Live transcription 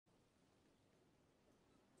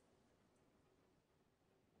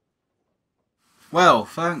Well,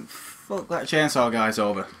 fuck that chainsaw guy's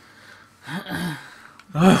over.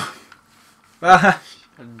 Bash!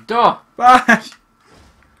 Duh! Bash!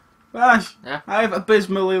 Bash! Yeah? I have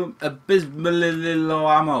abysmally low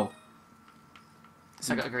ammo.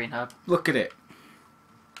 I got a green herb. Look at it.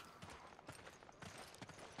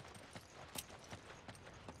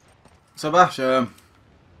 So Bash, I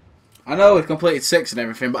know we've completed 6 and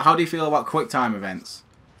everything, but how do you feel about quick time events?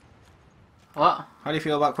 What? How do you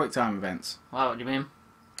feel about quick time events? Wow, what do you mean?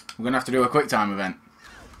 We're gonna have to do a quick time event.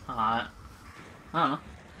 Alright. I don't know.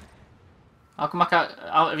 I'll come back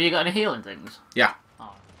out. Have you got any healing things? Yeah.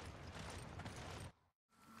 Oh.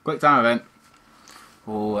 Quick time event.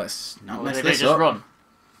 Oh, let's not mess Did this they just up. run?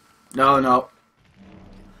 No.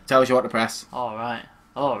 Tells you what to press. Alright.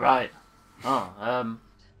 Alright. Oh,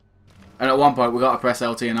 And at one point we got to press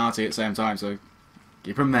LT and RT at the same time, so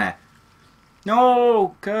keep them there.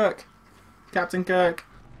 No, Kirk. Captain Kirk.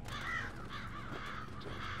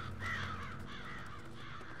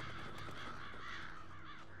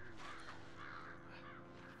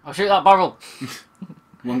 I'll shoot that barrel.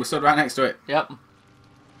 When we stood right next to it. Yep.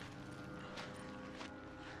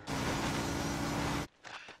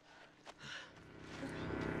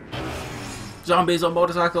 Zombies on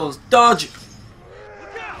motorcycles. Dodge!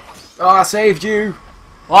 Oh, I saved you.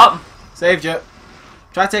 What? Saved you.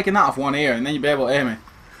 Try taking that off one ear and then you'll be able to hear me.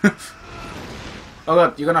 Oh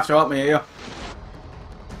god, you're gonna have to help me here.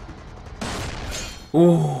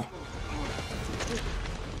 Ooh.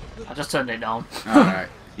 I just turned it down. Alright.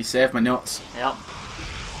 You saved my nuts. Yep.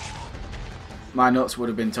 My nuts would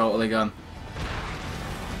have been totally gone.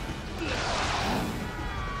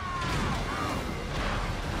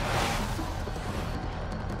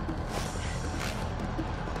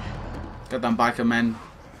 Goddamn biker men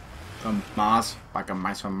from Mars. Biker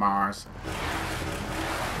mice from Mars.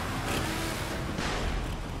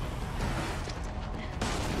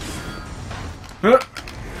 Huh.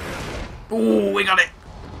 Ooh, we got it.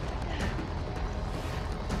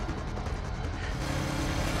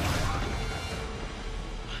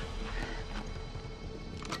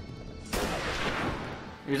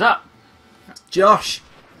 Who's that? Josh.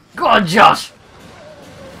 Go on, Josh!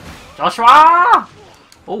 Joshua!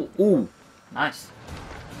 Oh, Ooh. nice.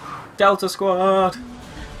 Delta Squad. I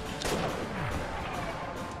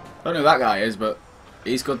don't know who that guy is, but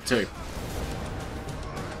he's good too.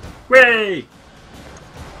 Whee!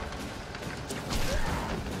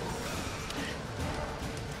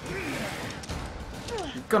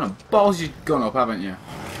 You've gonna balls your gun up, haven't you?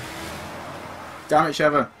 Damn it,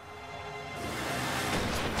 Sheva.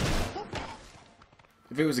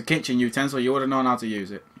 If it was a kitchen utensil, you would have known how to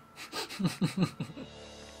use it.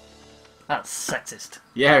 That's sexist.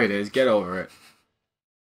 Yeah, it is. Get over it.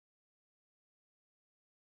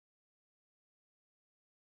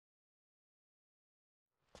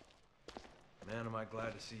 Man, am I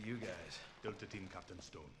glad to see you guys. Delta Team Captain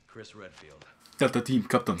Stone. Chris Redfield. Delta Team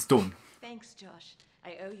Captain Stone. Thanks, Josh.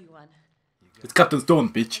 I owe you one. It's Captain Stone,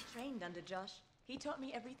 bitch. I trained under Josh. He taught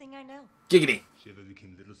me everything I know. Giggity. Sheva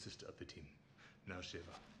became little sister of the team. Now,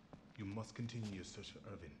 Sheva, you must continue your search for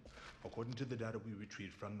Irvin. According to the data we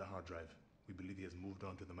retrieved from the hard drive, we believe he has moved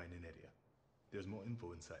on to the mining area. There's more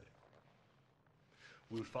info inside.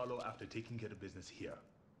 We'll follow after taking care of business here.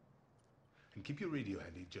 And keep your radio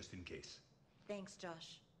handy just in case. Thanks,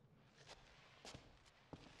 Josh.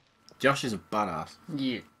 Josh is a badass.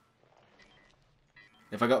 Yeah.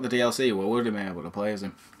 If I got the DLC, we would have been able to play as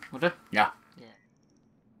him. Would it? Yeah. Yeah.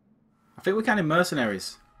 I think we can in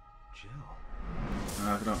Mercenaries. Jill.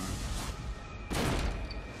 I don't know.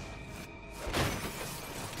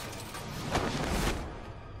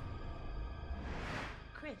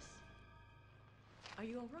 Chris, are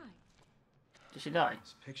you alright? Did she die?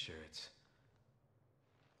 This picture, it's...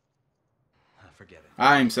 forget it.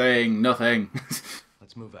 I'm saying nothing.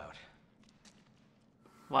 Let's move out.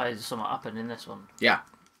 Why is something happened in this one? Yeah.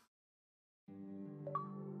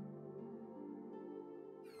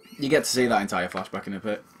 You get to see that entire flashback in a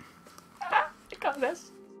bit. You got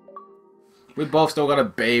this. We both still got a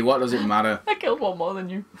B. What does it matter? I killed one more than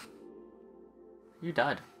you. You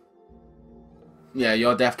died. Yeah,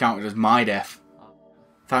 your death counted as my death.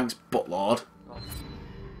 Thanks, Buttlord. Oh.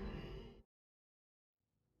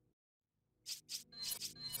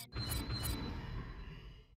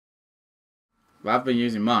 Well, I've been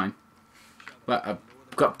using mine. But I've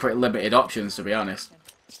got pretty limited options, to be honest.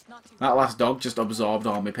 That last dog just absorbed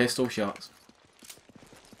all my pistol shots.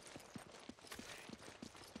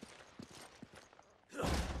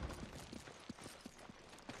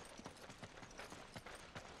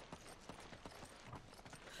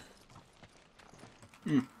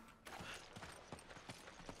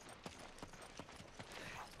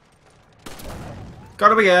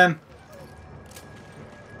 Got him again.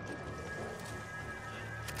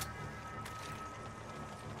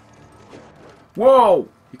 Whoa!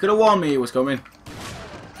 You could have warned me he was coming.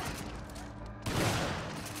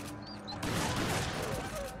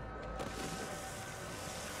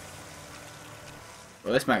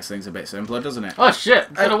 Well, this makes things a bit simpler, doesn't it? Oh shit!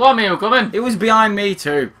 Should have warned me you were coming. It was behind me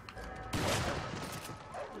too.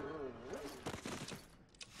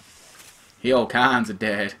 All kinds of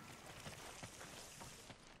dead.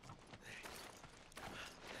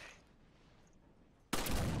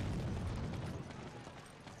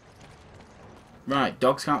 Right,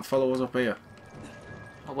 dogs can't follow us up here.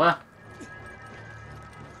 Oh, where?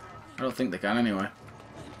 I don't think they can anyway.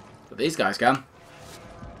 But these guys can.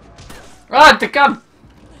 Right, they come!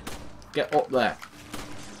 Get up there.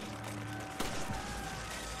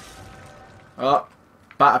 Oh,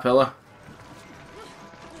 Batterpillar.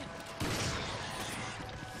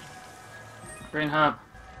 Green herb.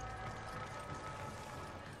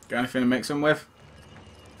 Got anything to mix them with?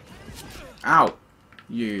 Ow.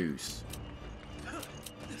 Use.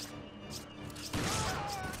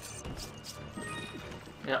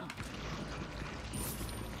 Yep.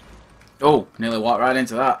 Oh, nearly walked right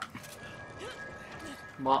into that.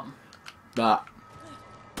 What? That.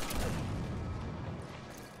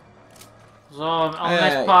 So, on Hey.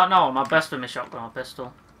 this part now, am I best with my shotgun or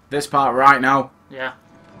pistol? This part right now. Yeah.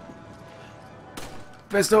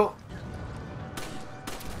 Pistol.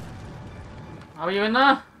 How are you in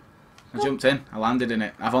there? I jumped in. I landed in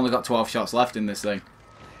it. I've only got 12 shots left in this thing.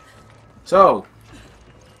 So.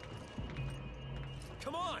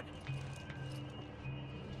 Come on!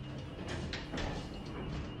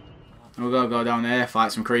 We're going to go down there,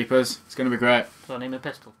 fight some creepers. It's going to be great. So I need my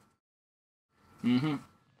pistol. Mm-hmm.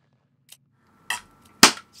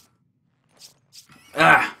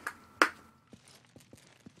 Ah.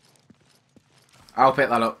 I'll pick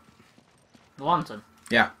that up. The lantern?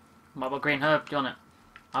 Yeah. What about green herb? Do you want it?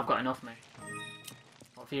 I've got enough, mate.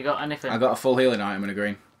 What have you got? Anything? I got a full healing item in a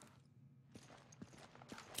green.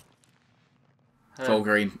 Full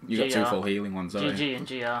green. You got two GR. full healing ones, don't you? GG and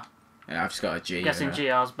GR. Yeah, I've just got a G. I'm guessing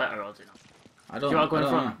yeah. GR's better, or do you know? I Do don't, you want to go I in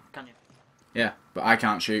don't front? know. Can you? Yeah, but I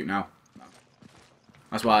can't shoot now.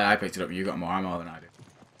 That's why I picked it up. You got more ammo than I do.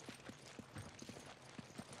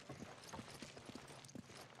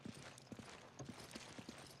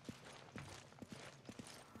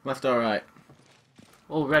 Left or right?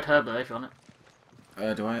 Oh, red herb there if you want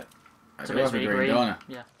it. Do I? I So do have a it's green, green. don't I?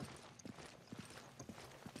 Yeah.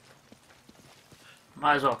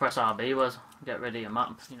 Might as well press RB, was get rid of your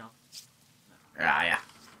map, you know. Ah, yeah.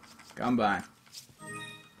 Come by.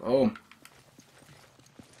 Boom.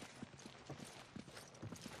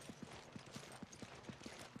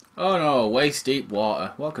 Oh no, waist deep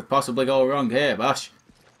water. What could possibly go wrong here, Bash?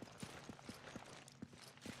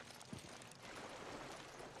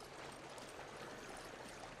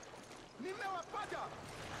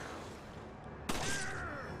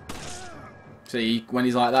 See, when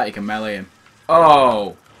he's like that, you can melee him.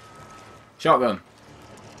 Oh! Shotgun.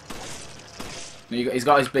 He's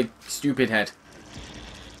got his big, stupid head.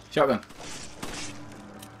 Shotgun.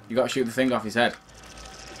 You gotta shoot the thing off his head.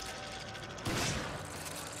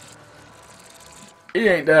 He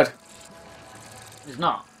ain't dead. He's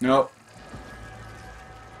not. Nope.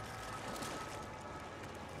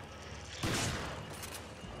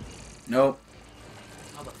 Nope.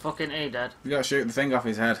 How the fucking he dead? You gotta shoot the thing off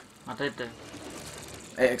his head. I did do.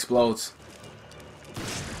 It explodes.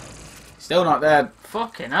 Still not dead.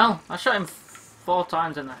 Fucking hell. I shot him 4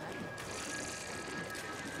 times in the head.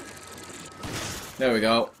 There we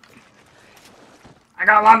go. I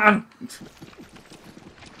got a lantern!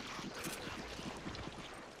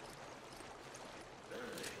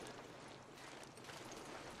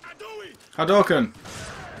 Hadouken!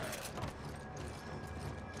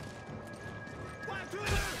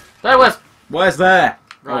 There was! Where's there?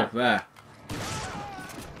 Right. Oh, there.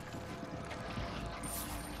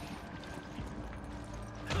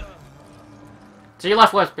 To your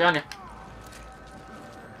left, Wes, behind you.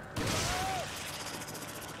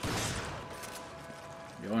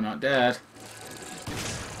 You're not dead.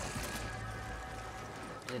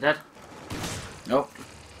 Is he dead? Nope.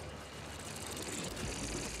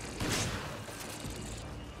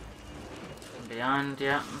 Behind,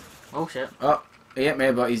 yeah. Oh shit. Oh, he hit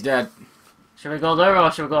me, but he's dead. Should we go there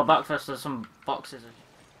or should we go back first? There's some boxes.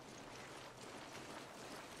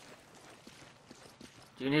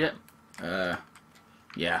 Do you need it?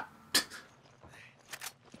 Yeah.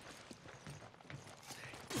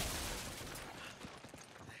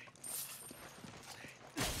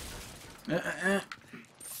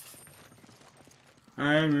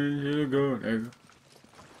 I'm ready to go.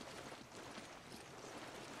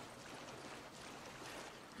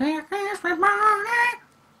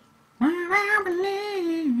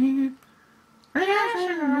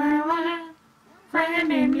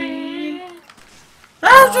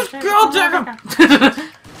 I'll take him!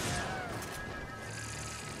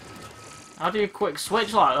 How do you quick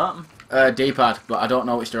switch like that? D-pad, but I don't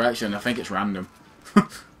know which direction. I think it's random.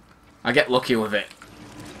 I get lucky with it.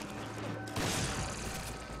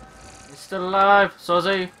 He's still alive. So is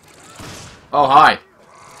he. Oh, hi.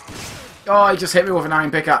 Oh, he just hit me with an iron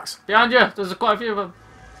pickaxe. Behind you. There's quite a few of them.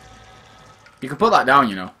 You can put that down,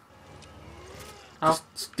 you know. Oh.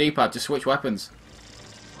 Just D-pad, just switch weapons.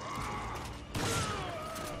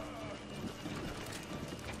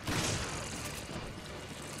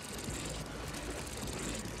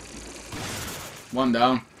 One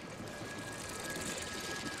down.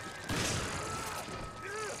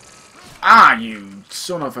 Ah, you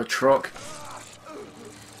son of a truck.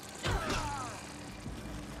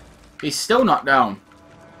 He's still not down.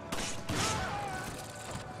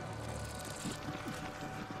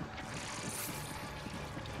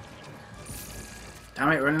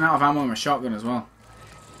 Damn it, running out of ammo on my shotgun as well.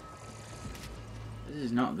 This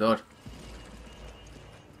is not good.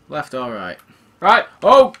 Left or right? Right.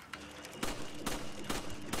 Oh!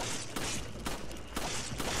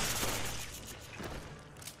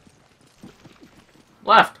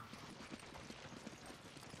 Left.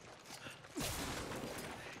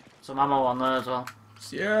 Some ammo on there as well.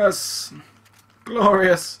 Yes!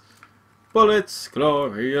 Glorious! Bullets!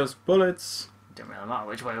 Glorious bullets! Didn't really matter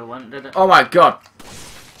which way we went, did it? Oh my god!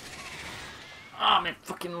 Ah, my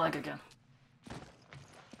fucking leg again.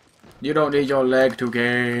 You don't need your leg to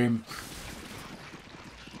game.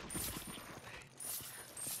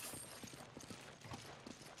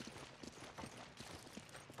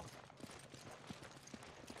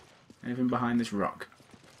 Anything behind this rock?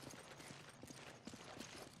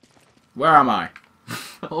 Where am I?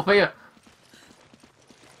 Up here.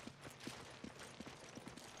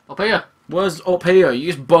 Up here. Where's up here?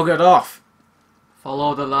 You just buggered off.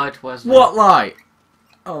 Follow the light. Where's the... What light?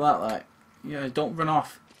 Oh, that light. Yeah, don't run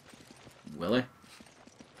off. Willie.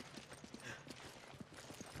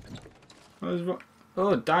 Where's what?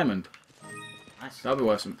 Oh, diamond. Nice. That'll be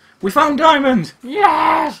worth some. We found diamond!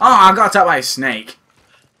 Yes! Oh, I got attacked by a snake.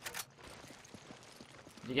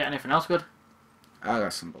 Did you get anything else good? I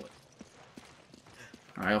got some bullet.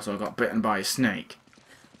 I also got bitten by a snake.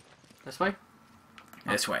 This way?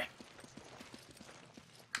 This way.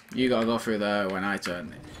 You gotta go through there when I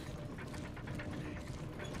turn it.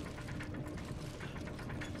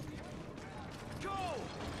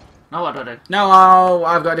 No, what do I do? No,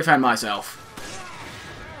 I've got to defend myself.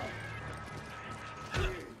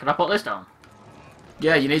 Can I put this down?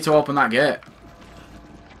 Yeah, you need to open that gate.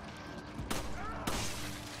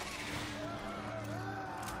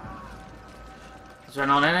 Is there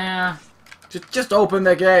none in here? Just open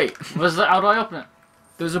the gate. Where's the... How do I open it?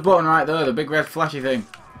 There's a button right there, the big red flashy thing.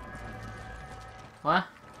 Where?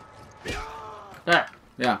 There.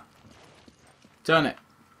 Yeah. Turn it.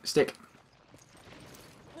 Stick.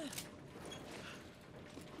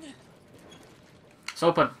 It's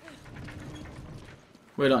open.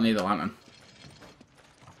 We don't need the lantern.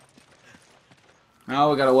 Now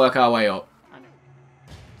we gotta work our way up.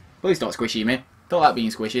 Please don't squishy me. Don't like being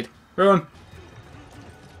squished. Run!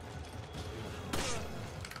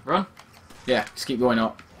 Run. Yeah, just keep going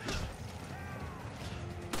up.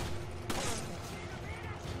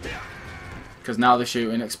 Because now they're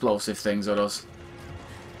shooting explosive things at us.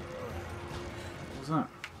 What's that?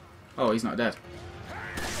 Oh, he's not dead.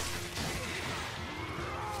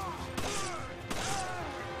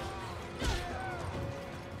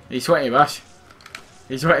 He's sweating, Bash.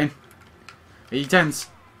 He's sweating. Are you tense?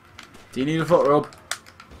 Do you need a foot rub?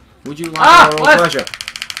 Would you like your own pleasure?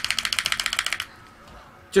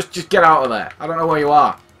 Just get out of there. I don't know where you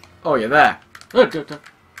are. Oh, you're there.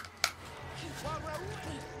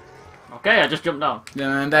 Okay, I just jumped down.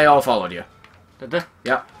 And they all followed you. Did they?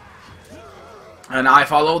 Yep. And I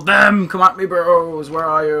followed them. Come at me, bros. Where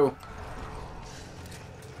are you?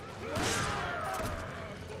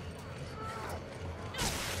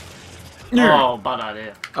 Oh, bad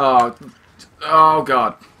idea. Oh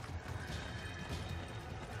God.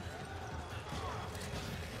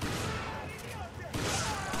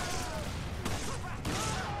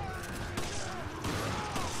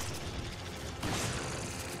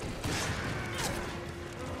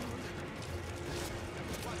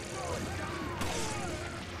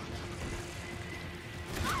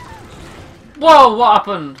 Whoa, what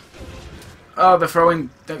happened? Oh, they're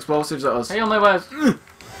throwing explosives at us. He only wears...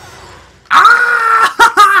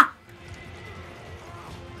 Ah!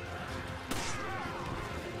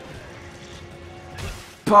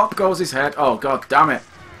 Pop goes his head. Oh, God damn it.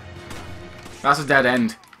 That's a dead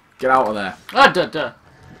end. Get out of there. Ah, duh, duh.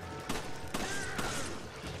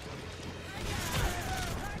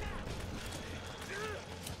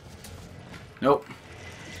 Nope.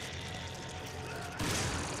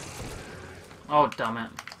 Oh, damn it.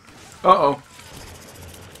 Uh-oh.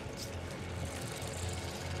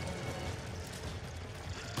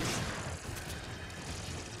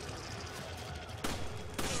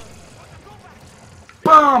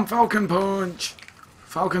 Bam! Falcon punch!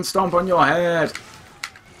 Falcon stomp on your head!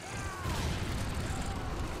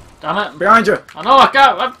 Damn it. Behind you! I know, I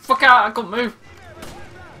can't. Fuck out, I couldn't move.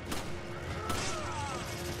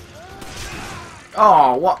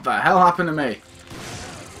 Oh, what the hell happened to me?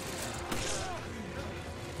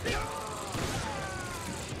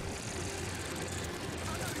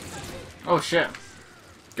 Oh, shit.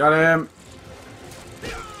 Got him!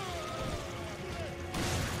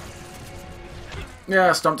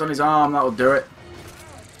 Yeah, stomped on his arm, that'll do it.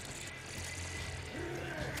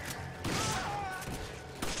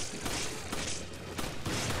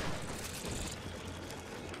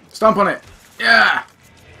 Stomp on it! Yeah!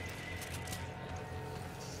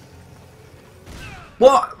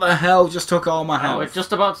 What the hell just took all my I was health?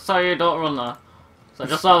 just about to tell you don't run there. So I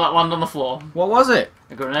just saw that land on the floor. What was it?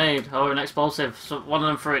 A grenade or an explosive. So one of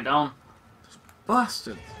them threw it down.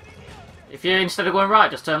 Bastard. If you, instead of going right,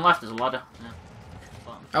 just turn left, there's a ladder. Yeah.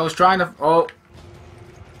 I was trying to... Oh.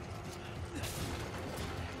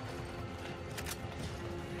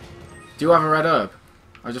 Do you have a red herb?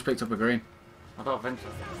 I just picked up a green. I don't think so.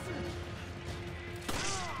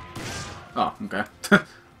 Oh, okay.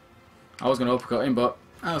 I was going to uppercut him, but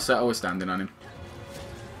I was always standing on him.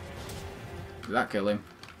 Did that kill him?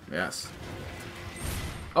 Yes.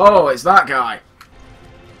 Oh, it's that guy!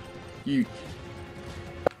 You...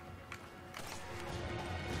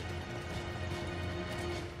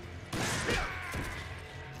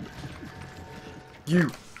 You!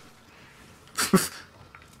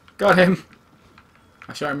 Got him!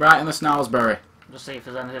 I shot him right in the snowsberry. Just see if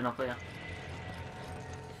there's anything up here.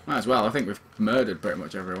 Might as well, I think we've murdered pretty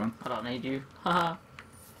much everyone. I don't need you. Haha.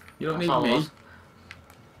 You don't That's all it need me. was.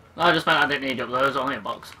 No, I just meant I didn't need you up there, there's only a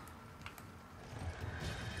box.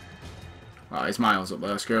 Oh, he's miles up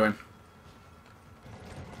there, screw him.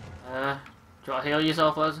 Do you want to heal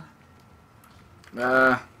yourself, Les?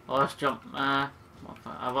 Or let's jump, I've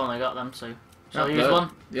only got them two. Shall I use one?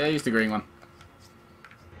 Yeah, use the green one.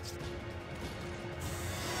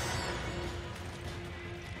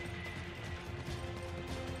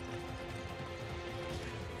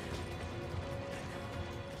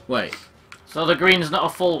 Wait. So the green's not a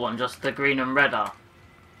full one, just the green and red are.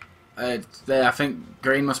 There, I think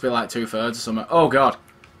green must be like 2/3 or something. Oh god.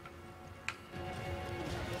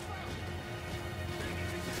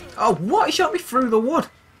 Oh, what? He shot me through the wood.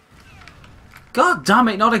 God damn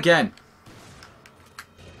it, not again.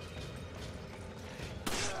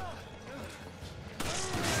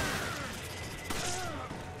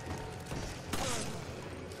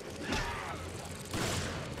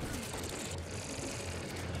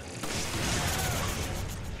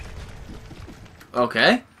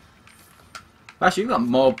 Okay. Actually, you've got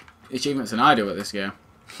more achievements than I do at this game.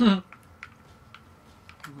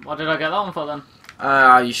 What did I get that one for then?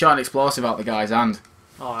 You shot an explosive out the guy's hand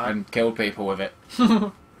Alright. and killed people with it.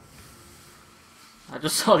 I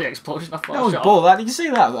just saw the explosion, I thought That I was shot bull. Did you see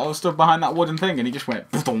that? I was stood behind that wooden thing and he just went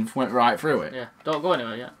right through it. him. Yeah, don't go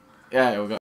anywhere yet. Yeah, we got.